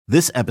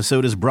This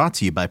episode is brought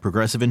to you by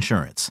Progressive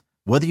Insurance.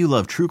 Whether you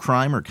love true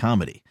crime or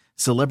comedy,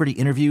 celebrity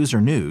interviews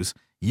or news,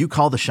 you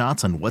call the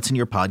shots on what's in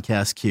your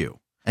podcast queue.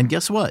 And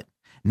guess what?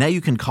 Now you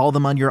can call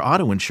them on your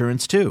auto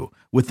insurance too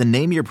with the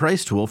Name Your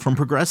Price tool from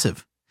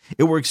Progressive.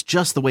 It works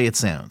just the way it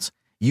sounds.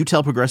 You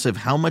tell Progressive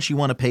how much you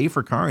want to pay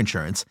for car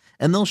insurance,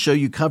 and they'll show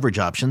you coverage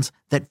options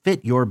that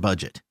fit your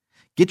budget.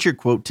 Get your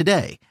quote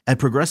today at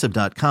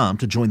Progressive.com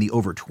to join the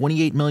over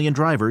 28 million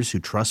drivers who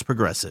trust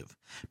Progressive.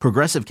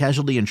 Progressive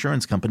Casualty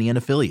Insurance Company and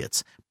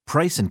Affiliates.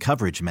 Price and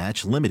coverage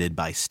match limited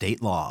by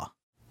state law.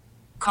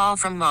 Call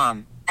from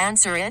mom.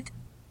 Answer it.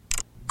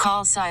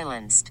 Call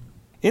silenced.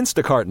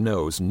 Instacart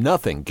knows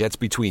nothing gets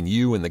between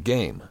you and the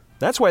game.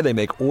 That's why they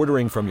make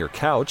ordering from your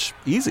couch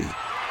easy.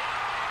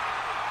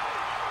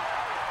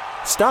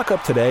 Stock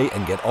up today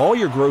and get all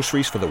your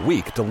groceries for the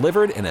week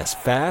delivered in as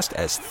fast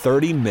as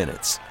 30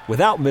 minutes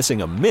without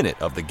missing a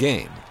minute of the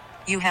game.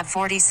 You have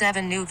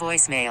 47 new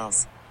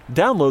voicemails.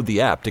 Download the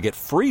app to get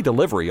free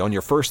delivery on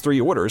your first 3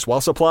 orders while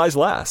supplies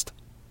last.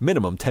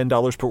 Minimum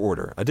 $10 per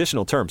order.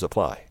 Additional terms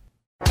apply.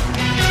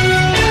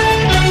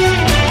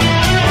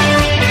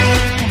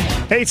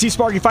 Hey, it's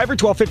Sparky Fifer,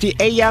 1250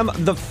 a.m.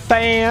 The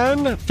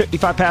Fan.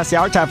 55 past the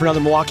hour. Time for another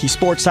Milwaukee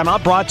Sports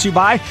Timeout brought to you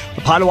by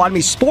the Potawatomi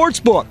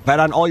Sportsbook.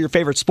 Bet on all your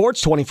favorite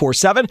sports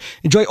 24/7.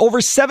 Enjoy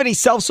over 70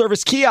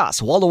 self-service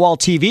kiosks, wall-to-wall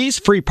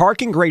TVs, free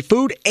parking, great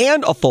food,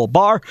 and a full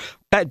bar.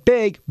 Bet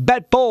big,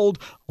 bet bold.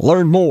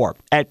 Learn more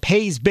at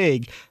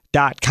PaysBig.com.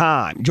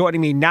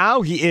 Joining me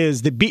now, he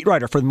is the beat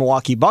writer for the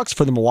Milwaukee Bucks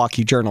for the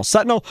Milwaukee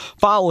Journal-Sentinel.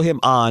 Follow him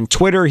on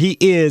Twitter. He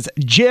is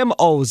Jim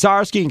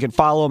Owczarski. You can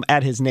follow him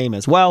at his name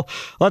as well.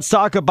 Let's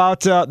talk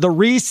about the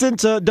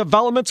recent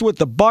developments with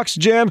the Bucks,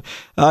 Jim.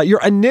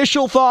 Your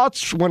initial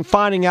thoughts when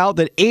finding out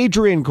that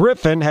Adrian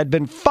Griffin had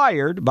been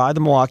fired by the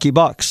Milwaukee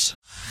Bucks.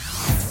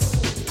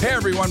 Hey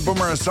everyone,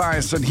 Boomer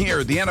Esiason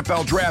here. The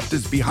NFL Draft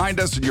is behind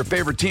us and your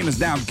favorite team is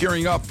now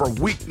gearing up for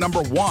week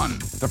number 1.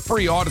 The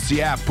free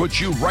Odyssey app puts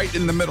you right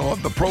in the middle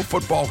of the pro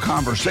football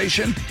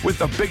conversation with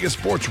the biggest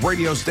sports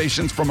radio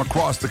stations from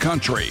across the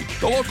country.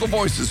 The local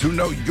voices who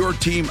know your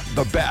team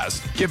the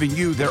best, giving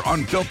you their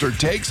unfiltered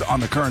takes on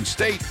the current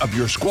state of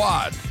your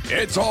squad.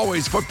 It's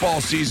always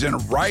football season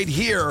right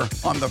here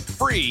on the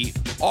free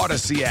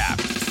Odyssey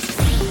app.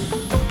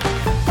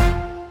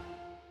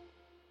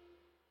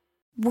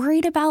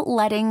 Worried about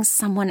letting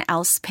someone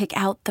else pick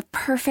out the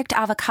perfect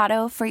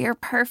avocado for your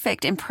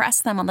perfect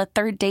impress them on the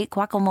third date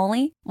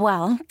guacamole?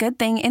 Well, good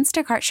thing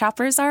Instacart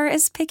shoppers are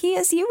as picky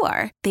as you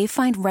are. They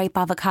find ripe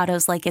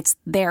avocados like it's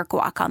their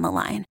guac on the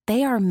line.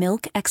 They are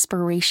milk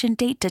expiration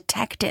date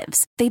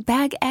detectives. They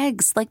bag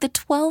eggs like the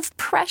 12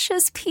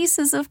 precious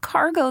pieces of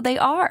cargo they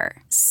are.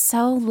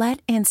 So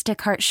let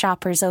Instacart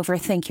shoppers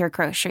overthink your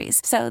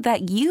groceries so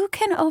that you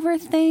can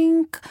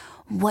overthink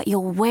what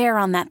you'll wear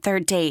on that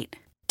third date.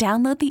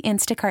 Download the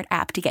Instacart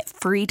app to get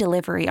free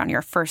delivery on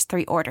your first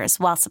 3 orders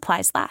while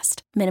supplies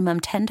last. Minimum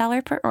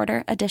 $10 per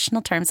order.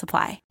 Additional terms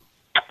apply.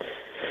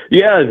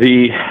 Yeah,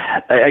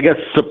 I guess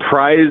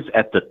surprise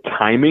at the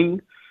timing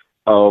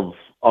of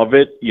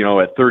it,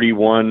 at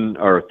 31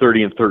 or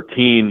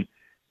 30-13,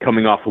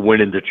 coming off a win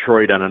in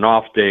Detroit on an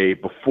off day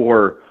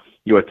before,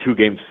 a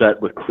 2-game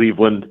set with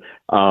Cleveland.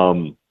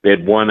 They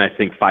had won, I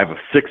think, 5 of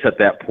 6 at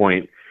that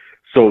point.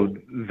 So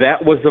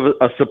that was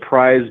a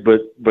surprise,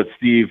 but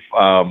Steve,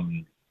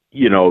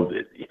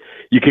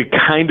 you could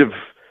kind of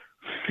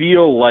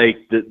feel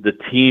like the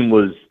team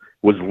was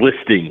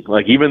listing.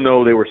 Like, even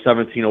though they were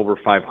 17 over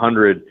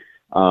 500,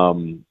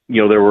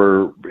 they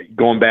were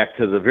going back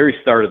to the very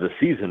start of the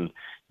season,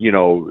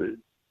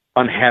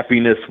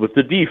 unhappiness with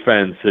the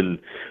defense and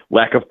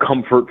lack of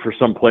comfort for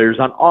some players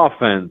on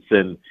offense.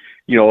 And,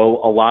 a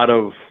lot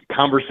of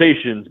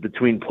conversations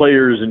between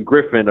players and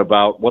Griffin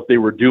about what they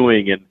were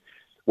doing. And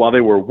while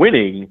they were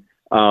winning,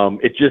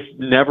 it just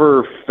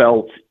never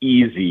felt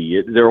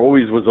easy. There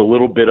always was a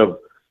little bit of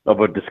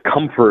a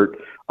discomfort.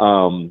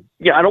 I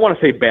don't want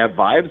to say bad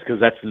vibes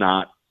because I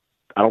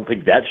don't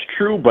think that's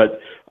true,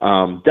 but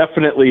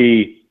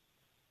definitely,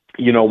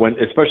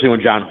 especially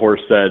when John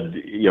Horst said,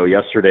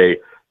 yesterday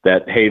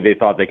that, hey, they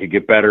thought they could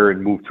get better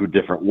and move to a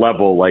different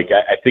level. Like,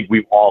 I think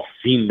we've all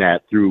seen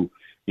that through,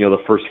 the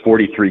first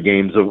 43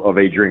 games of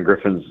Adrian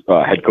Griffin's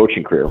head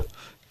coaching career.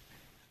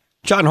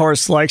 John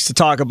Horst likes to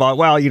talk about,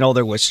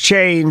 there was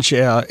change,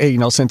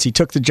 since he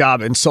took the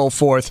job and so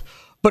forth.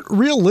 But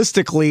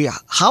realistically,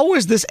 how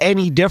is this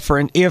any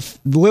different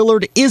if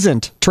Lillard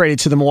isn't traded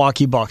to the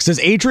Milwaukee Bucks? Does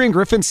Adrian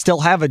Griffin still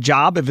have a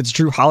job if it's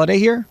Drew Holiday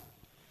here?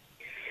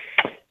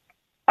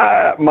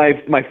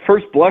 My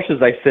first blush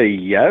is I say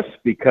yes,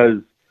 because,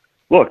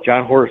 look,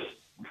 John Horst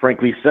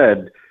frankly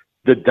said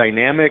the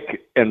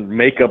dynamic and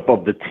makeup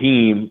of the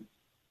team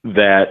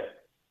that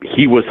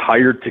he was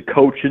hired to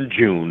coach in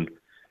June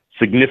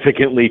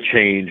significantly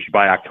changed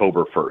by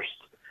October 1st.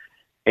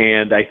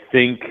 And I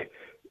think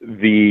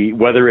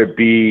whether it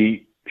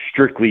be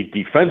strictly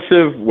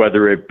defensive,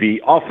 whether it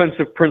be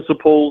offensive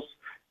principles,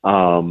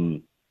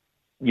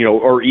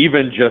 or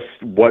even just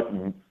what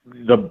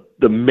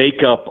the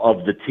makeup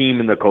of the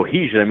team and the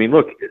cohesion. I mean,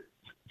 look,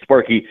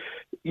 Sparky,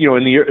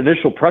 in the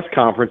initial press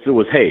conference, it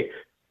was, hey,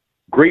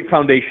 great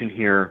foundation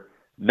here,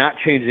 not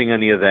changing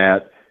any of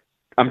that.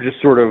 I'm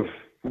just sort of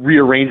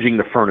rearranging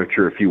the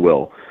furniture, if you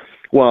will.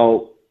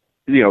 Well,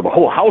 the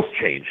whole house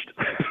changed,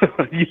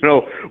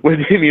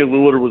 when Damian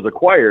Lillard was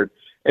acquired.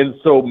 And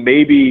so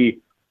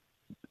maybe,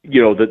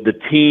 the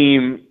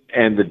team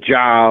and the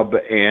job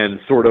and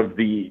sort of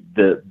the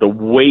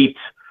weight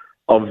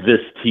of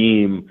this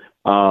team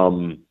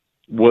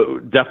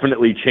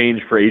definitely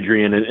changed for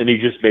Adrian, and he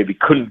just maybe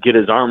couldn't get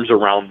his arms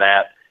around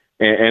that.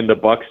 And the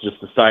Bucks just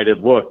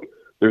decided, look,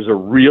 there's a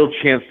real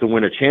chance to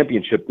win a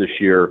championship this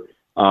year,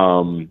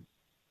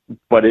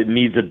 but it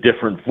needs a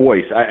different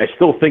voice. I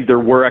still think there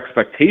were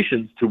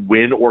expectations to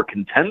win or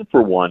contend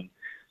for one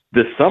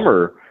this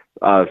summer,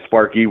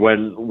 Sparky,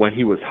 when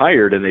he was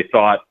hired, and they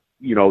thought,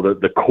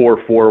 the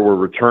core four were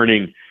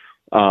returning.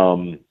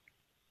 And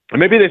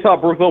maybe they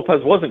thought Brook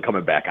Lopez wasn't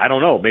coming back. I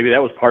don't know. Maybe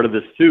that was part of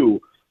this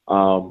too.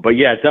 But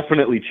yeah, it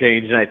definitely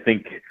changed. And I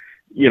think,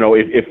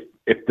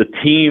 if the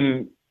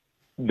team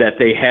that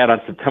they had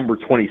on September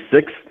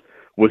 26th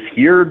was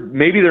here,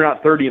 maybe they're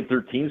not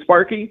 30-13,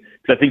 Sparky,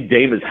 because I think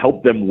Dame has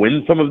helped them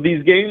win some of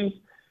these games.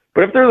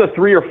 But if they're the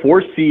 3 or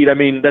 4 seed, I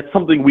mean, that's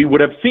something we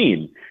would have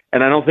seen.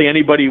 And I don't think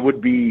anybody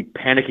would be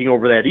panicking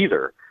over that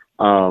either.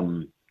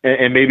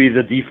 And maybe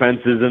the defense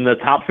is in the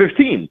top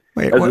 15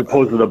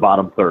 opposed to the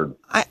bottom third.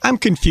 I'm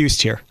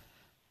confused here.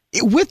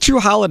 With Drew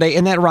Holiday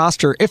in that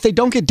roster, if they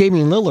don't get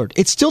Damian Lillard,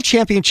 it's still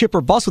championship or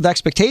bust with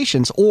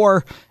expectations.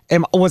 Or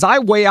was I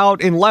way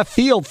out in left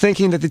field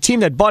thinking that the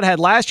team that Bud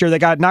had last year that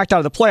got knocked out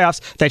of the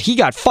playoffs, that he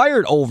got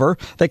fired over,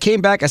 that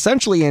came back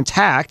essentially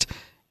intact,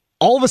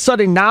 all of a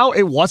sudden now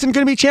it wasn't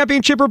going to be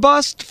championship or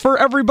bust for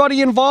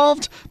everybody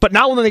involved? But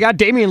now when they got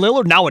Damian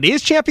Lillard, now it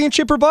is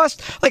championship or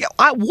bust?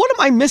 What am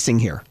I missing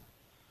here?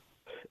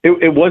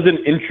 It was an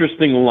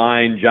interesting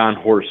line John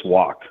Horst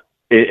walked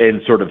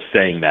in sort of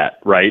saying that,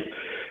 right?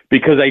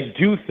 Because I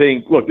do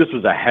think, look, this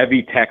was a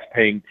heavy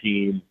tax-paying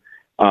team.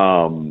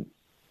 They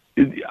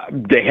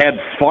had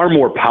far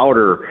more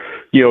powder,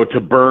 to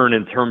burn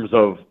in terms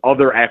of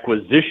other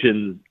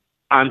acquisitions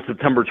on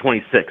September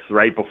 26th,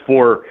 right?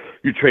 Before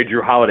you trade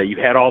Drew Holiday, you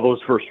had all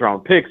those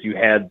first-round picks. You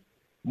had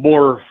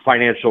more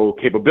financial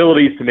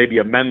capabilities to maybe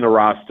amend the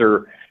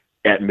roster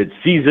at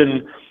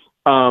midseason.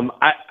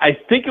 I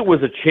think it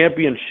was a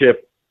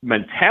championship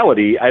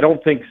mentality. I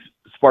don't think,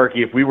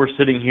 Sparky, if we were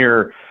sitting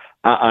here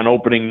on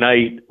opening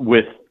night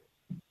with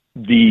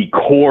the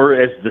core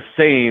as the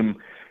same,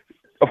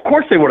 of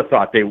course they would have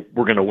thought they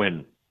were going to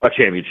win a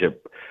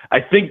championship.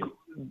 I think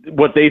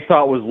what they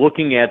thought was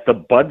looking at the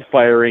Bud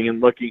firing and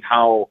looking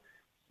how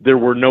there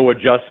were no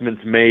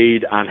adjustments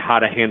made on how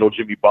to handle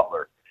Jimmy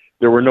Butler.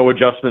 There were no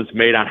adjustments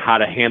made on how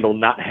to handle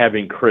not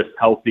having Chris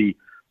healthy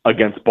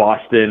against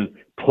Boston,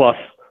 plus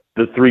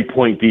the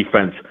three-point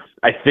defense.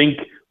 I think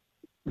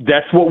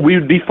that's what we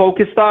would be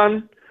focused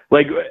on.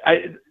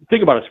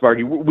 Think about it,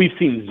 Sparky. We've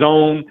seen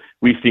zone.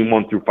 We've seen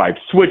 1 through 5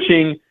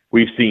 switching.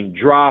 We've seen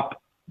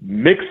drop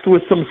mixed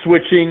with some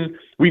switching.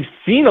 We've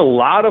seen a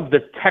lot of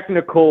the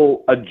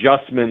technical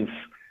adjustments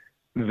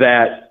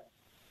that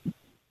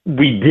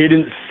we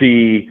didn't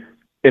see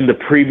in the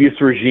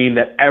previous regime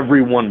that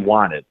everyone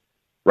wanted,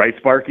 right,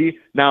 Sparky?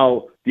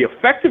 Now, the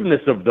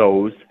effectiveness of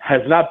those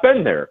has not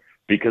been there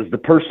because the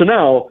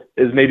personnel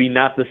is maybe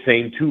not the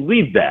same to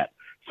lead that.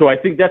 So I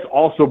think that's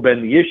also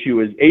been the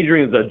issue is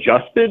Adrian's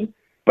adjusted,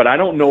 but I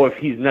don't know if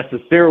he's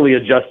necessarily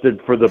adjusted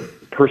for the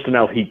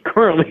personnel he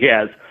currently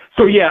has.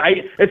 So, yeah,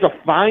 it's a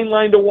fine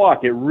line to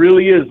walk. It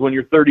really is when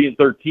you're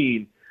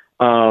 30-13,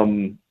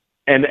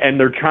 and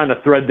they're trying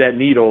to thread that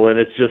needle, and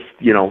it's just,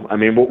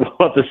 we'll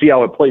have to see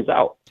how it plays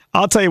out.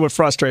 I'll tell you what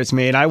frustrates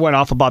me, and I went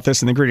off about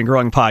this in the Green and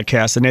Growing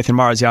podcast that Nathan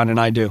Marzian and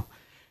I do.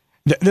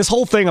 This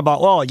whole thing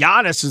about,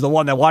 Giannis is the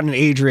one that wanted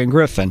Adrian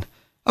Griffin.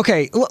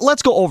 Okay,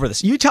 let's go over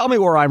this. You tell me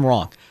where I'm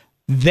wrong.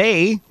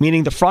 They,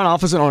 meaning the front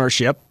office and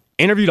ownership,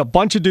 interviewed a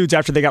bunch of dudes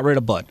after they got rid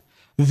of Bud.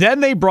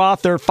 Then they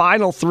brought their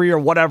final 3 or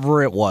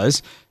whatever it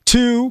was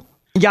to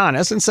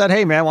Giannis and said,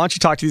 hey, man, why don't you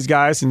talk to these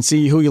guys and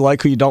see who you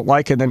like, who you don't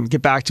like, and then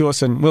get back to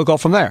us, and we'll go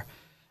from there.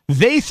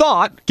 They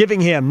thought,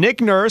 giving him Nick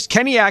Nurse,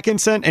 Kenny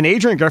Atkinson, and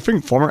Adrian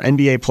Griffin, former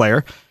NBA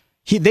player,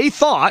 they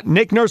thought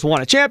Nick Nurse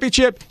won a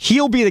championship,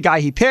 he'll be the guy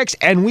he picks,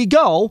 and we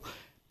go.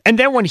 And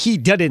then when he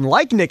didn't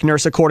like Nick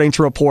Nurse, according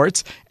to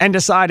reports, and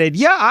decided,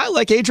 yeah, I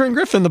like Adrian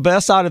Griffin the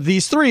best out of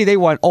these 3, they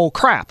went, oh,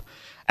 crap.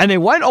 And they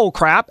went, oh,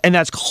 crap, and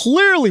that's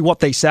clearly what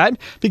they said,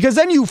 because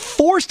then you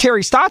forced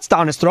Terry Stotts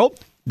down his throat.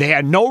 They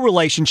had no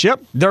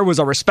relationship. There was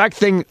a respect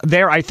thing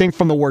there, I think,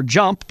 from the word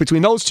jump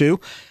between those two.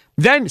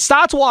 Then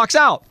Stotts walks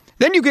out.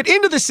 Then you get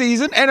into the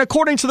season, and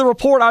according to the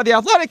report out of The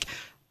Athletic,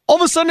 all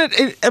of a sudden,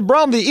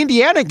 around the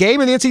Indiana game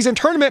in the in-season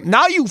tournament,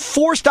 now you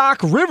force Doc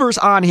Rivers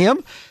on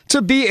him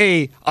to be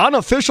a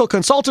unofficial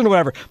consultant or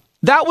whatever.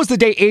 That was the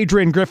day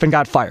Adrian Griffin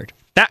got fired.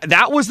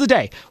 That was the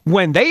day.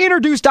 When they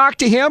introduced Doc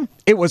to him,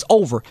 it was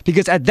over.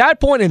 Because at that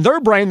point in their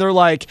brain, they're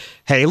like,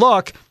 hey,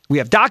 look, we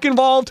have Doc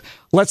involved.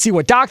 Let's see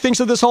what Doc thinks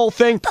of this whole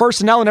thing,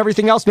 personnel and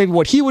everything else, maybe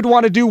what he would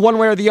want to do one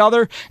way or the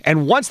other.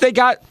 And once they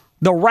got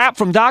the rap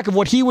from Doc of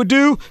what he would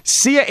do,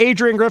 see ya,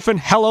 Adrian Griffin,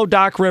 hello,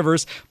 Doc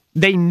Rivers.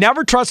 They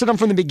never trusted him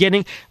from the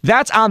beginning.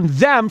 That's on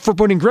them for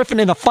putting Griffin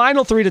in the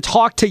final three to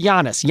talk to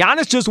Giannis.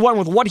 Giannis just went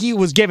with what he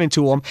was given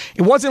to him.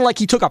 It wasn't like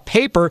he took a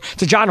paper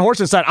to John Horst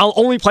and said, I'll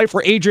only play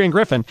for Adrian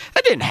Griffin.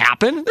 That didn't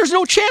happen. There's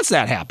no chance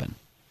that happened.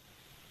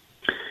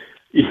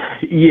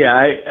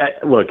 Yeah,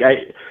 look,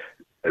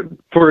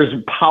 for as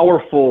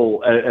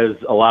powerful as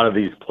a lot of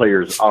these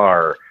players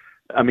are,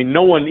 I mean,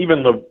 no one's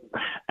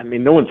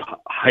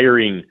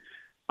hiring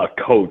a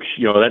coach.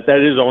 That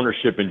is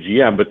ownership and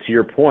GM. But to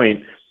your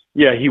point,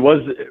 yeah, he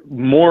was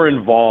more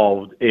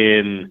involved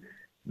in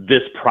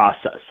this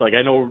process. Like,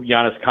 I know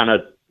Giannis kind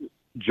of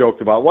joked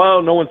about,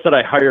 well, no one said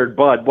I hired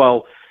Bud.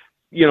 Well,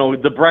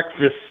 the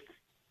breakfast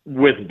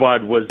with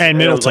Bud was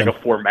like a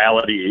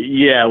formality.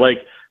 Yeah,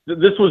 like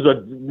this was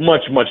a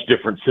much, much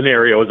different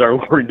scenario, as our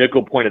Lori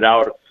Nickel pointed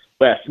out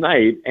last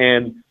night.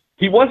 And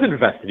he was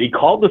invested. He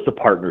called this a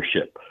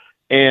partnership.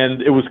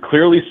 And it was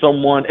clearly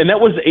someone, and that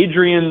was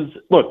Adrian's,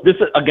 look, this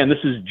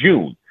is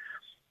June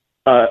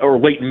or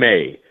late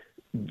May.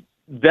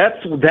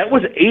 That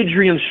was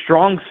Adrian's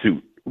strong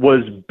suit,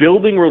 was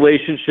building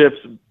relationships,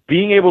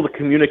 being able to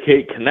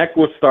communicate, connect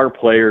with star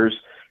players,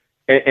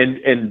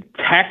 and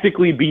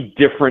tactically be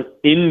different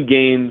in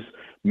games,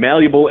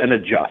 malleable and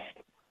adjust,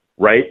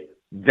 right?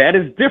 That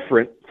is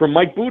different from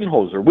Mike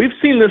Budenholzer. We've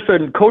seen this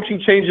in coaching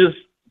changes,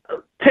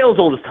 tale as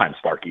old as time,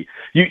 Sparky.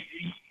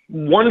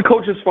 One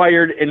coach is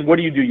fired, and what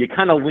do? You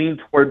kind of lean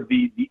toward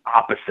the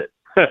opposite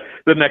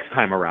the next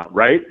time around,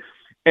 right?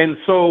 And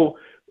so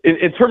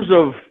in terms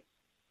of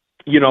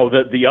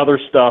the other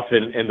stuff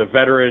and the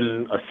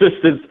veteran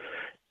assistants,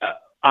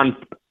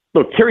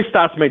 Terry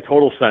Stotts made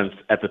total sense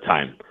at the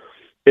time.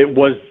 It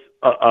was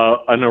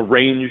an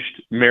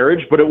arranged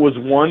marriage, but it was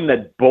one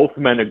that both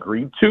men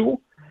agreed to.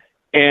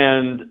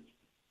 And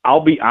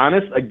I'll be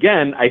honest,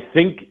 again, I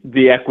think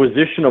the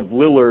acquisition of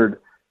Lillard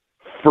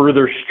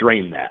further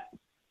strained that.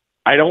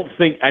 I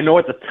know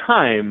at the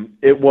time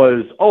it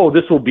was,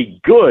 this will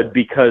be good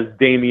because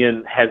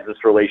Damian has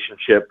this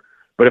relationship.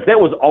 But if that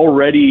was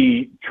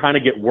already trying to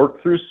get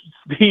worked through,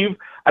 Steve,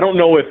 I don't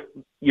know if,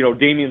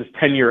 Damian's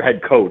 10-year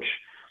head coach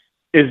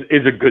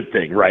is a good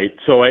thing, right?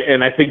 So,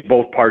 and I think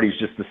both parties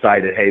just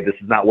decided, hey, this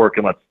is not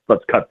working.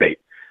 Let's cut bait.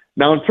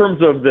 Now, in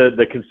terms of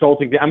the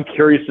consulting, I'm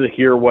curious to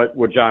hear what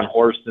John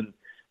Horst and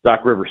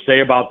Doc Rivers say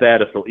about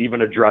that, if they'll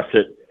even address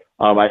it.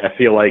 I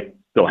feel like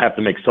they'll have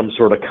to make some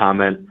sort of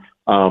comment.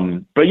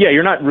 But yeah,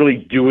 you're not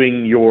really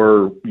doing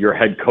your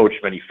head coach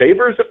many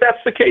favors if that's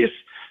the case.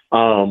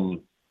 And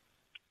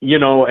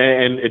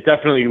it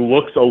definitely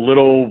looks a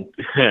little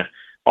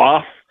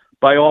off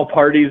by all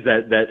parties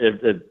that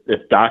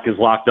if Doc is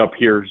locked up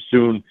here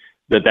soon,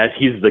 that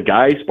he's the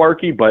guy,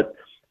 Sparky. But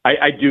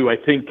I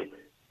think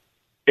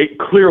it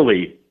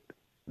clearly,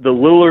 the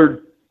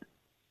Lillard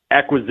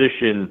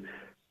acquisition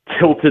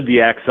tilted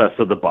the access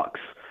of the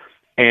Bucks.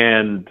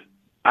 And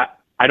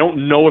I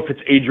don't know if it's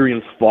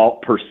Adrian's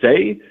fault per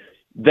se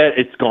that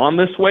it's gone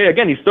this way.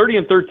 Again, he's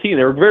 30-13.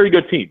 They're a very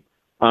good team.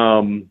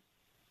 And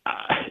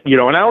I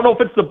don't know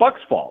if it's the Bucks'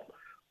 fault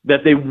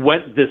that they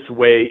went this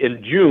way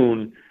in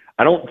June.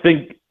 I don't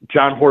think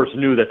John Horst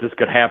knew that this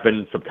could happen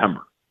in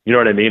September. You know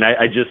what I mean?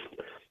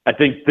 I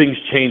think things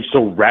changed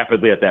so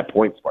rapidly at that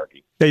point,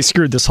 Sparky. They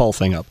screwed this whole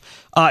thing up.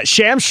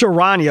 Shams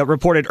Charania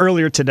reported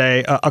earlier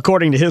today,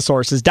 according to his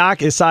sources,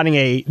 Doc is signing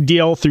a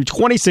deal through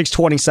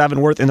 26-27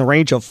 worth in the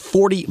range of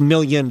 $40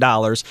 million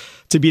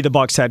to be the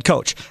Bucks head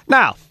coach.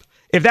 Now,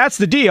 if that's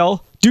the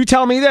deal, do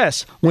tell me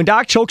this. When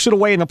Doc chokes it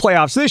away in the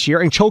playoffs this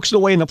year and chokes it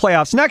away in the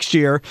playoffs next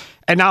year,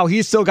 and now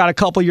he's still got a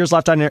couple years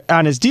left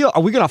on his deal,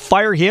 are we going to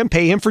fire him,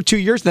 pay him for 2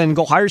 years, then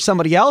go hire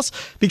somebody else?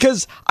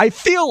 Because I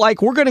feel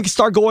like we're going to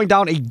start going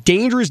down a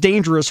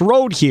dangerous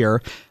road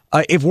here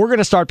if we're going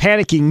to start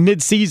panicking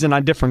mid-season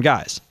on different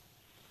guys.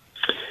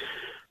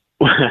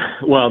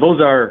 Well,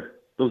 those are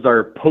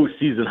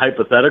postseason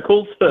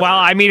hypotheticals. Well,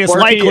 I mean, it's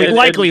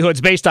likelihoods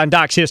based on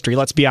Doc's history,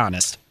 let's be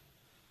honest.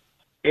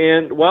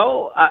 And,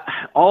 well,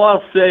 all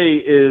I'll say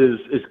is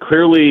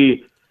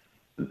clearly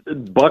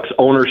Bucks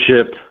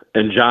ownership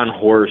and John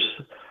Horst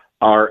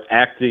are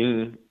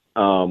acting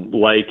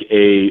like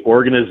a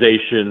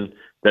organization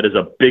that is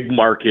a big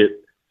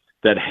market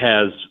that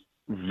has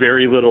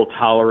very little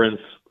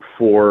tolerance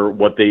for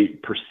what they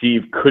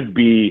perceive could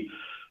be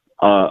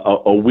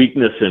a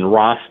weakness in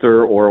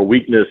roster or a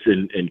weakness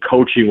in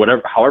coaching,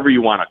 however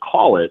you want to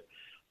call it.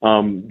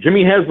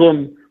 Jimmy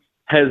Haslam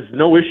has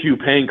no issue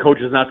paying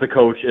coaches not to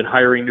coach and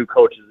hiring new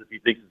coaches if he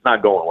thinks it's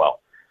not going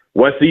well.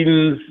 Wes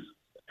Edens,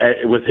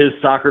 with his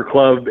soccer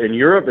club in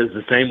Europe, is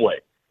the same way.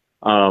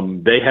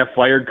 They have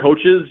fired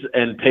coaches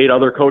and paid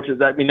other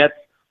coaches. I mean,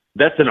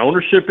 that's an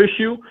ownership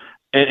issue,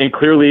 and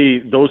clearly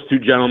those two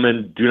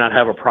gentlemen do not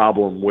have a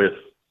problem with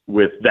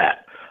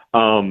that.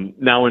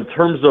 Now, in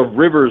terms of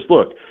Rivers,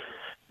 look,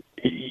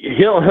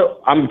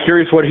 I'm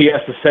curious what he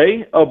has to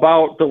say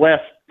about the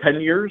last 10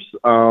 years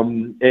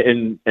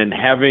and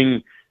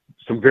having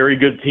some very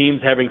good teams,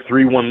 having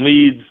 3-1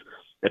 leads,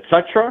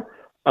 etc.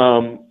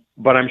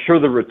 But I'm sure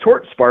the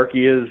retort,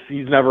 Sparky, is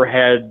he's never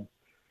had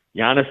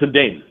Giannis and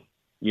Dame.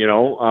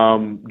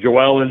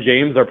 Joel and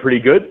James are pretty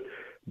good,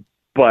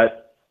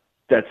 but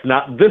that's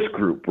not this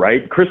group,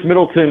 right? Chris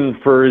Middleton,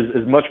 for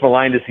as much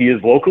maligned as he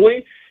is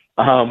locally,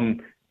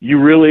 you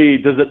really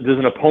does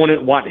an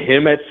opponent want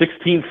him at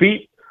 16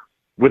 feet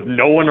with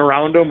no one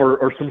around him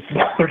or some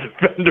smaller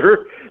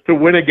defender to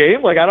win a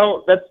game? Like I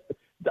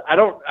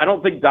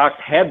don't think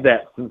Doc's had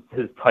that since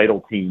his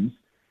title teams,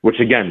 which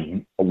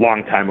again a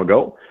long time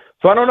ago.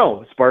 So I don't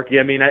know, Sparky.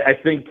 I mean, I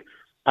think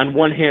on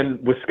one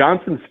hand,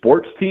 Wisconsin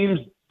sports teams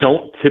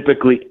don't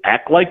typically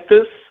act like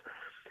this.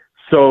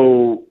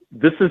 So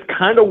this is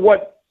kind of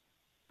what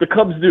the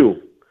Cubs do,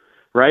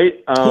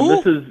 right?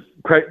 This is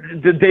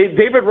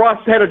David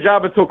Ross had a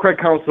job until Craig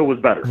Counsell was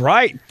better.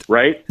 Right.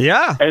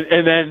 Yeah.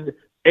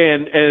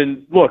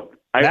 And look,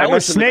 that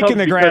was snake in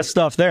the grass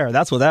stuff there.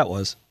 That's what that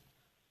was.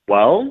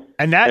 Well,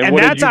 and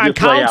that's on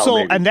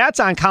Counsell, and that's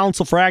on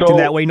Counsell for acting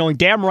that way, knowing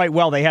damn right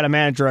well they had a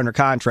manager under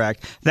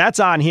contract. That's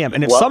on him.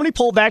 And if somebody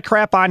pulled that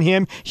crap on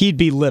him, he'd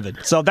be livid.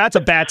 So that's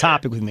a bad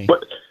topic with me.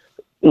 But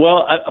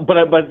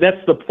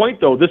that's the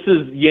point, though. This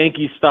is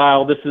Yankee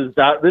style. This is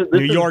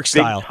New York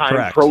style,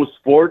 correct. Pro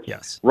sports,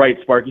 yes, right,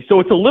 Sparky.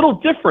 So it's a little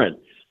different.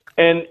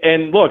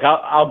 And look,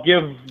 I'll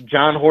give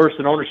John Horst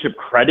and ownership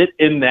credit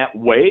in that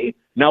way.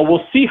 Now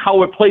we'll see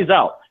how it plays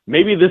out.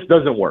 Maybe this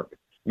doesn't work.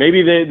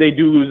 Maybe they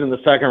do lose in the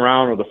second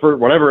round or the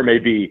first, whatever it may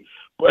be.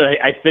 But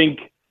I think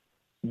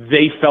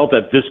they felt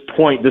at this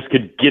point this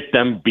could get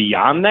them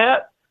beyond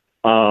that.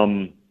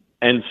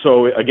 And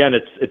so again,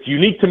 it's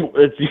unique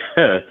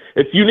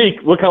it's unique.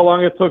 Look how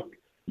long it took,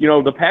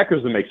 the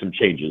Packers to make some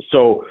changes.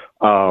 So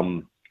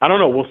I don't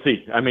know. We'll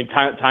see. I mean,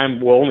 time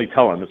will only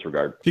tell in this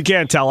regard. If you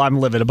can't tell, I'm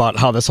livid about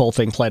how this whole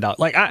thing played out.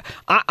 Like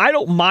I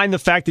don't mind the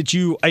fact that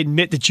you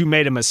admit that you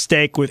made a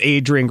mistake with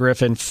Adrian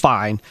Griffin.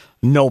 Fine,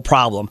 no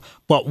problem.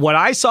 But when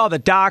I saw the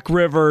Doc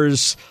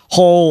Rivers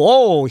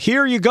whole,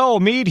 here you go,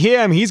 meet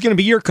him, he's going to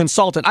be your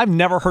consultant. I've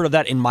never heard of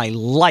that in my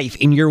life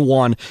in year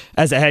one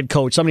as a head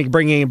coach.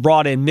 Somebody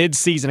brought in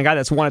mid-season, a guy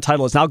that's won a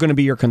title is now going to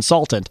be your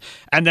consultant.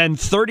 And then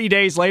 30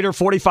 days later,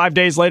 45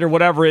 days later,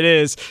 whatever it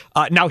is,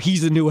 now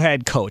he's the new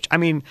head coach. I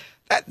mean,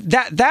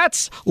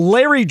 that's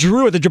Larry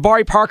Drew at the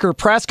Jabari Parker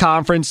press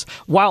conference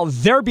while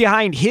they're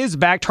behind his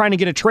back trying to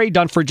get a trade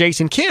done for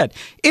Jason Kidd.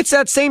 It's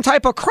that same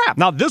type of crap.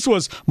 Now, this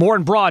was more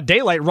in broad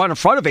daylight run in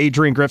front of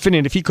Adrian Griffin,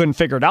 and if he couldn't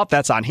figure it out,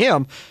 that's on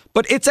him.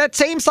 But it's that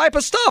same type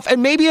of stuff,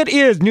 and maybe it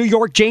is New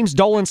York James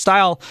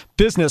Dolan-style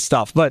business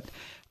stuff, but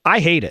I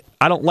hate it.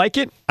 I don't like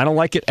it. I don't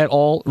like it at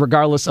all,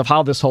 regardless of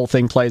how this whole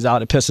thing plays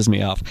out. It pisses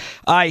me off.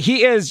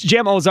 He is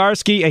Jim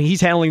Owczarski, and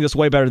he's handling this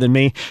way better than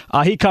me.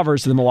 He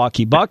covers the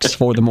Milwaukee Bucks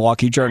for the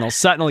Milwaukee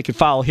Journal-Sentinel. You can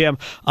follow him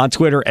on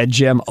Twitter at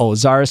Jim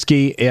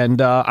Owczarski.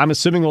 And I'm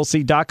assuming we'll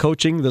see Doc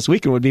coaching this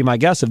weekend would be my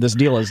guess if this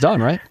deal is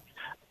done, right?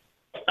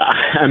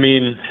 I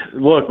mean,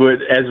 look,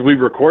 as we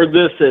record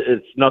this,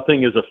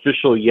 nothing is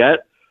official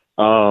yet.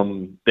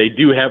 They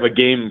do have a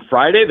game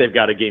Friday. They've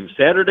got a game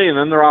Saturday, and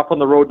then they're off on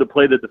the road to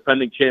play the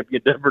defending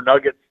champion Denver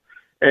Nuggets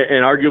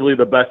and arguably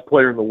the best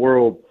player in the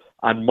world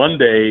on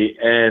Monday.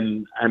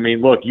 And, I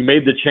mean, look, you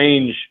made the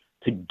change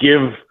to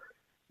give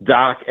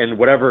Doc and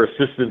whatever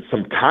assistants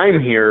some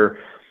time here.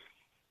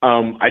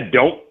 I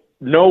don't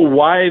know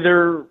why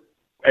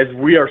as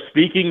we are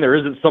speaking, there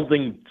isn't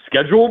something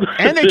scheduled.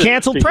 And they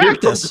canceled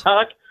practice.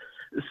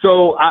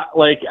 So,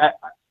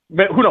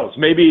 who knows?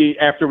 Maybe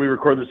after we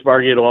record the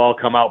Sparky, it'll all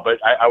come out. But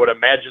I would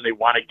imagine they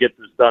want to get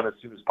this done as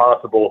soon as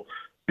possible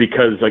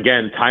because,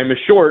 again, time is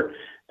short.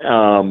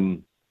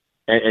 And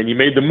you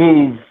made the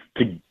move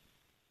to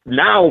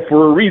now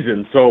for a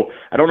reason. So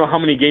I don't know how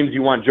many games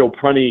you want Joe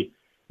Prunty,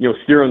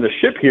 steering the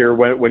ship here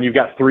when you've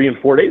got 3 and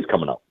 4 days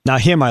coming up. Now,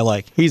 him I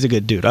like. He's a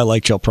good dude. I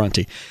like Joe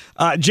Prunty.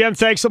 Jim,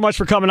 thanks so much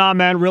for coming on,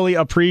 man. Really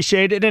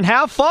appreciate it. And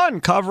have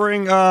fun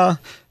covering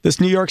this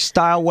New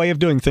York-style way of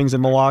doing things in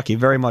Milwaukee.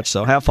 Very much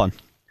so. Have fun.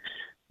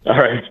 All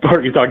right,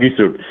 Sparky, talk to you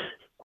soon.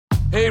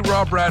 Hey,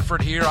 Rob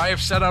Bradford here. I have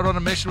set out on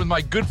a mission with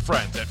my good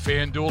friends at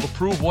FanDuel to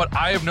prove what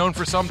I have known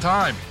for some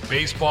time.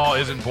 Baseball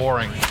isn't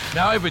boring.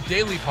 Now I have a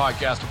daily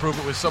podcast to prove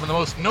it with some of the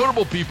most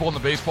notable people in the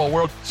baseball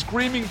world,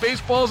 screaming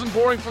baseball isn't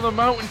boring from the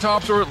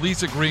mountaintops, or at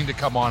least agreeing to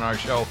come on our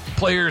show.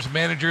 Players,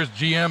 managers,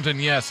 GMs,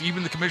 and yes,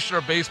 even the commissioner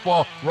of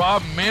baseball,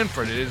 Rob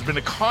Manfred. It has been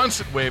a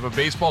constant wave of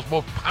baseball's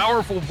most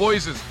powerful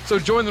voices. So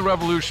join the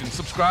revolution.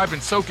 Subscribe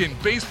and soak in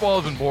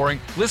Baseball Isn't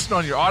Boring. Listen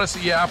on your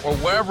Odyssey app or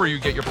wherever you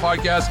get your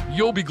podcasts.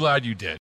 You'll be glad you did.